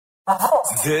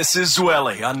This is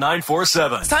Zwelly on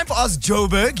 947. It's time for Ask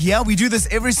Joburg. Yeah, we do this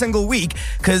every single week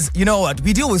because, you know what,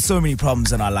 we deal with so many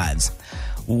problems in our lives.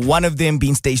 One of them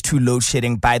being stage 2 load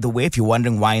shedding, by the way, if you're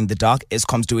wondering why in the dark,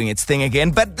 Eskom's doing its thing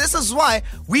again. But this is why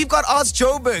we've got Ask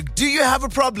Joburg. Do you have a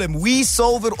problem? We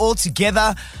solve it all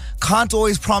together. Can't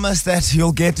always promise that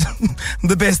you'll get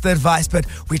the best advice, but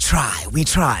we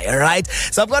try, all right?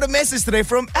 So I've got a message today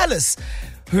from Alice,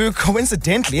 who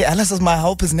coincidentally, Alice is my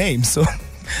helper's name, so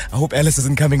I hope Alice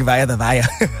isn't coming via the via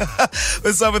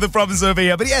with some of the problems over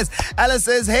here. But yes, Alice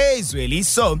says, hey, Zweli,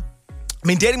 so I've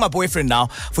been dating my boyfriend now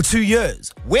for 2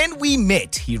 years. When we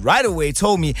met, he right away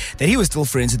told me that he was still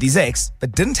friends with his ex,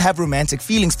 but didn't have romantic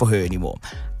feelings for her anymore.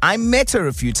 I met her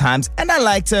a few times and I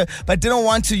liked her, but didn't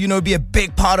want to, be a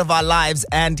big part of our lives,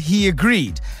 and he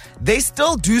agreed. They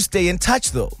still do stay in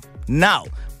touch though. Now,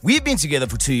 we've been together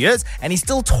for 2 years and he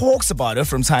still talks about her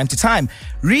from time to time.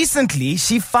 Recently,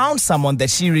 she found someone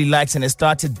that she really likes and has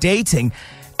started dating.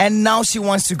 And now she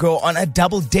wants to go on a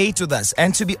double date with us.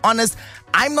 And to be honest,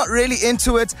 I'm not really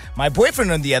into it. My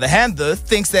boyfriend, on the other hand, though,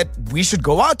 thinks that we should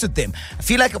go out with them. I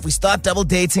feel like if we start double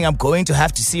dating, I'm going to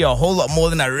have to see a whole lot more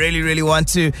than I really, really want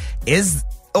to.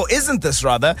 Isn't this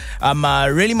rather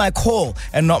really my call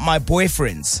and not my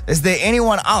boyfriend's? Is there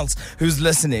anyone else who's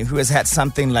listening who has had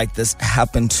something like this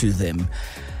happen to them?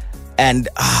 And,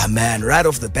 man, right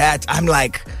off the bat, I'm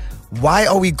like, why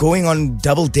are we going on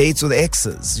double dates with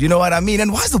exes? You know what I mean?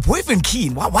 And why is the boyfriend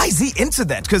keen? Why is he into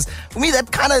that? Because for me,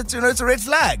 that kind of, it's a red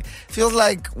flag. Feels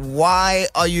like, why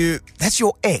are you, that's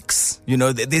your ex.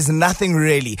 There's nothing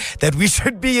really that we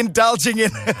should be indulging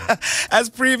in as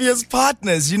previous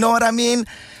partners. You know what I mean?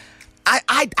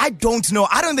 I don't know.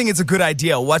 I don't think it's a good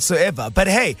idea whatsoever. But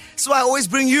hey, so I always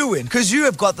bring you in because you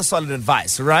have got the solid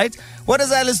advice, right? What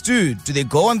does Alice do? Do they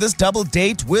go on this double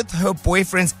date with her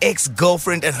boyfriend's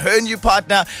ex-girlfriend and her new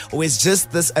partner? Or is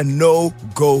just this a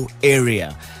no-go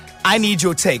area? I need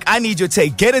your take.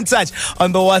 Get in touch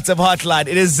on the WhatsApp hotline.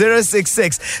 It is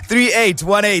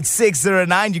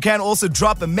 066-3818-609. You can also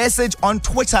drop a message on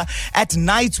Twitter at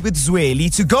Nights with Zweli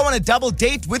to go on a double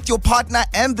date with your partner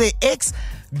and their ex.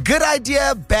 Good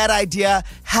idea, bad idea,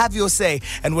 have your say,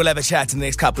 and we'll have a chat in the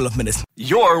next couple of minutes.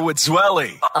 You're with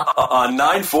Zwelly on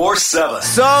 947.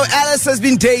 So Alice has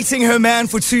been dating her man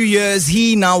for 2 years.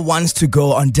 He now wants to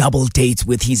go on double dates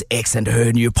with his ex and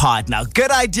her new partner.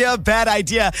 Good idea, bad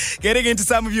idea. Getting into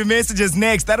some of your messages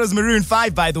next. That was Maroon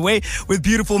 5, by the way, with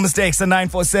Beautiful Mistakes on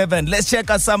 947. Let's check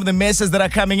out some of the messages that are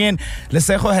coming in.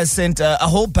 Lesego has sent a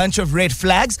whole bunch of red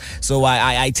flags. So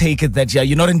I take it that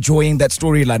you're not enjoying that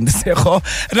storyline, Lesego.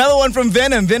 Another one from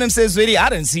Venom. Venom says, really, I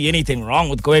don't see anything wrong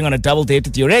with going on a double date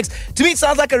with your ex. To me, it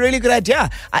sounds like a really good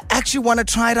idea. I actually want to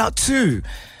try it out too.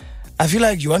 I feel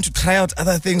like you want to try out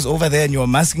other things over there and you're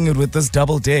masking it with this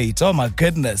double date. Oh my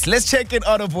goodness. Let's check it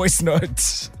on a voice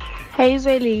note. Hey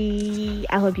Zweli,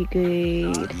 I hope you're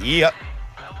good. Yep.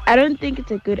 I don't think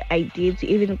it's a good idea to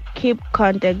even keep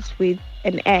contacts with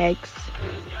an ex.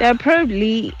 They're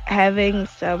probably having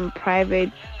some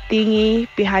private thingy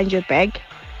behind your back.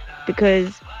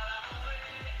 Because,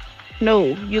 no,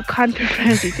 you can't be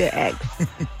friends with your ex.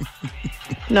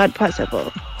 Not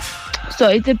possible. So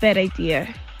it's a bad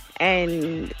idea.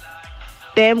 And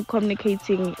them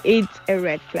communicating, it's a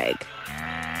red flag.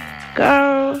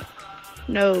 Girl,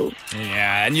 no.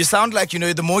 Yeah, and you sound like,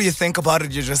 the more you think about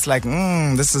it, you're just like,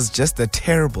 this is just a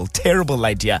terrible, terrible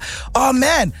idea. Oh,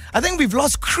 man, I think we've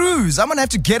lost Cruz. I'm going to have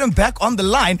to get him back on the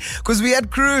line because we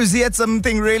had Cruz. He had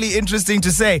something really interesting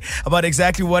to say about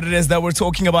exactly what it is that we're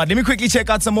talking about. Let me quickly check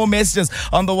out some more messages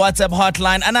on the WhatsApp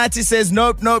hotline. Anati says,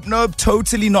 nope,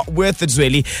 totally not worth it,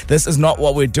 Zweli. This is not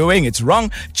what we're doing. It's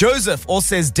wrong. Joseph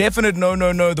also says, definite no.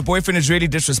 The boyfriend is really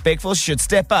disrespectful. Should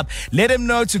step up. Let him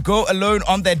know to go alone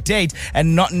on that date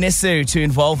and not necessary to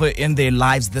involve her in their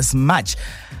lives this much.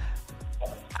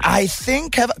 I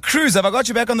think, Cruz, have I got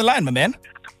you back on the line, my man?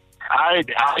 Hi,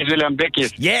 I'm back.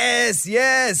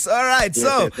 Yes. All right.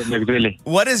 Yes,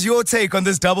 what is your take on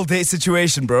this double date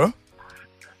situation, bro?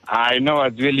 I know,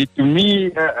 really. To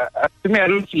me, I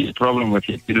don't see a problem with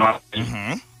it.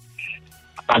 Mm-hmm.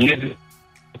 Unless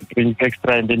it's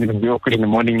extra and then it'll be awkward in the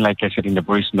morning, like I said in the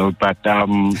voice note. But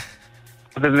other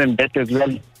than that as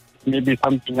well, maybe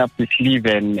something up his sleeve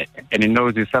and he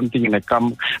knows there's something in the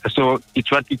so it's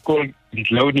what we call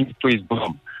his loading for his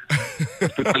bomb.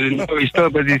 Because he's still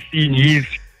busy seeing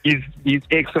his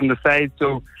ex on the side,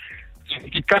 so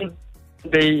he can't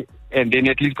stay and then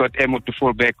at least got ammo to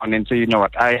fall back on and say, you know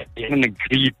what, I didn't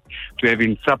agree to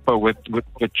having supper with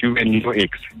you and your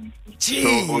ex.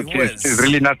 Gee, so there's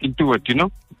really nothing to it,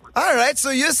 All right,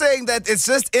 so you're saying that it's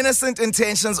just innocent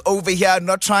intentions over here,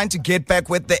 not trying to get back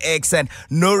with the ex and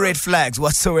no red flags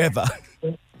whatsoever.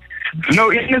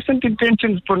 No innocent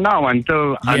intentions for now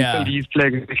until these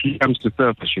flags actually comes to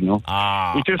surface, you know.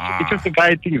 It's just a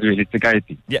guy thing, really. It's a guy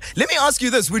thing. Yeah. Let me ask you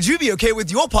this. Would you be okay with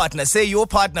your partner, say your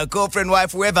partner, girlfriend,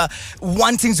 wife, whoever,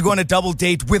 wanting to go on a double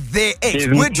date with their ex?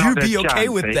 Would you be okay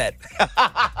with that?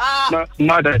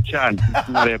 Not a chance. It's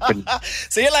not happening.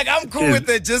 So you're like, I'm cool with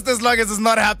it just as long as it's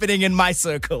not happening in my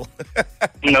circle.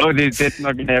 No, that's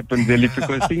not going to happen, really,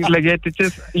 because things like that, it's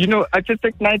just, I just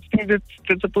like nice things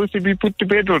that's supposed to be put to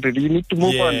bed already. You need to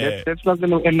move on. That's not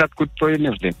going to end up good for any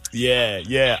of them.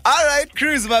 Yeah. All right,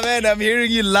 Cruz, my man, I'm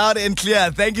hearing you loud and clear.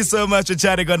 Thank you so much for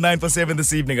chatting on 947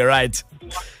 this evening, all right?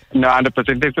 No,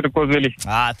 100%. Thanks for the call, Willie.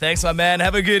 Thanks, my man.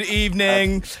 Have a good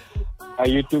evening.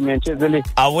 You too, man. Cheers, Willie.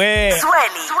 Away.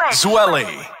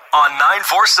 Zwelly on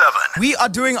 947. We are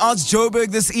doing Ask Joburg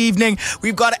this evening.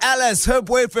 We've got Alice. Her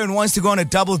boyfriend wants to go on a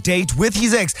double date with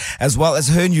his ex as well as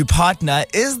her new partner.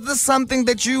 Is this something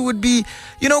that you would be,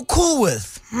 cool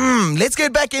with? Let's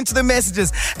get back into the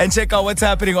messages and check out what's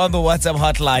happening on the WhatsApp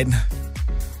hotline.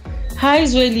 Hi,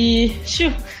 Zwelly.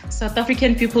 Sure, South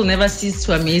African people never cease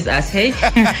to amaze us, hey?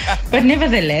 But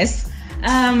nevertheless,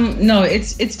 no,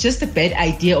 it's just a bad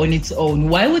idea on its own.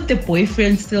 Why would the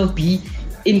boyfriend still be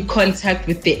in contact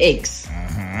with the ex?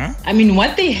 I mean,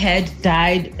 what they had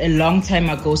died a long time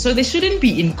ago, so they shouldn't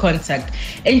be in contact.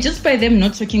 And just by them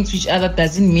not talking to each other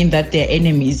doesn't mean that they're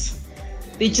enemies.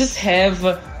 They just have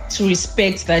to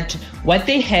respect that what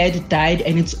they had died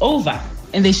and it's over.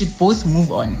 And they should both move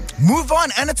on. Move on,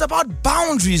 and it's about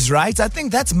boundaries, right? I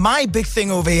think that's my big thing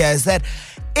over here is that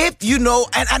if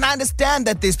and I understand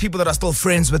that there's people that are still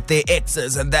friends with their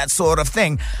exes and that sort of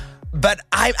thing, but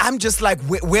I'm just like,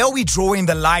 where are we drawing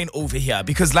the line over here?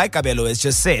 Because like Abelo has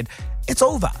just said, it's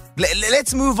over.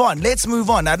 Let's move on.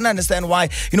 I don't understand why,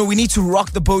 we need to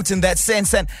rock the boat in that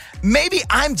sense. And maybe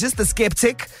I'm just a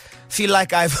skeptic. Feel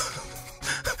like I'm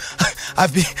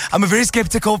a very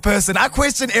skeptical person. I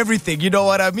question everything, you know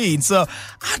what I mean? So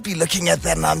I'd be looking at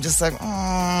that and I'm just like,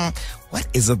 what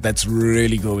is it that's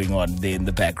really going on there in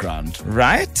the background,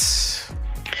 right?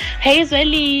 Hey,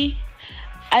 Zwelly.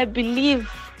 I believe,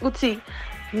 Uti,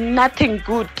 nothing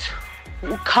good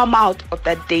will come out of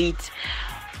that date.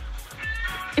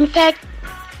 In fact,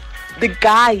 the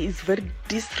guy is very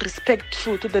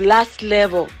disrespectful to the last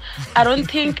level. I don't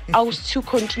think I was to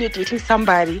continue dating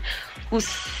somebody who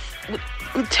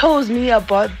tells me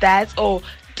about that or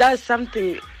does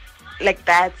something like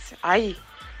that. I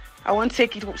won't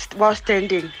take it while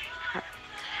standing.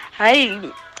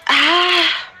 Thinking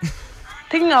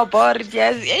about it,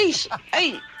 yes.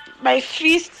 My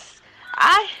fists.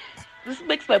 This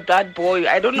makes my blood boil.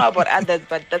 I don't know about others,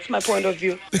 but that's my point of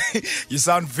view. You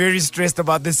sound very stressed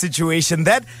about this situation.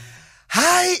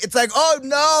 It's like, oh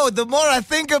no, the more I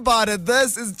think about it,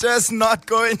 this is just not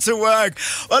going to work.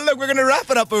 Well, look, we're going to wrap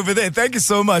it up over there. Thank you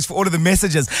so much for all of the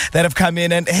messages that have come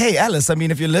in. And hey, Alice,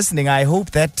 if you're listening, I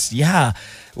hope that,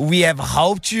 we have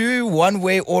helped you one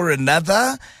way or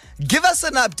another. Give us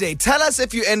an update. Tell us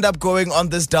if you end up going on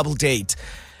this double date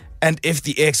and if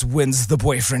the ex wins the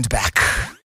boyfriend back.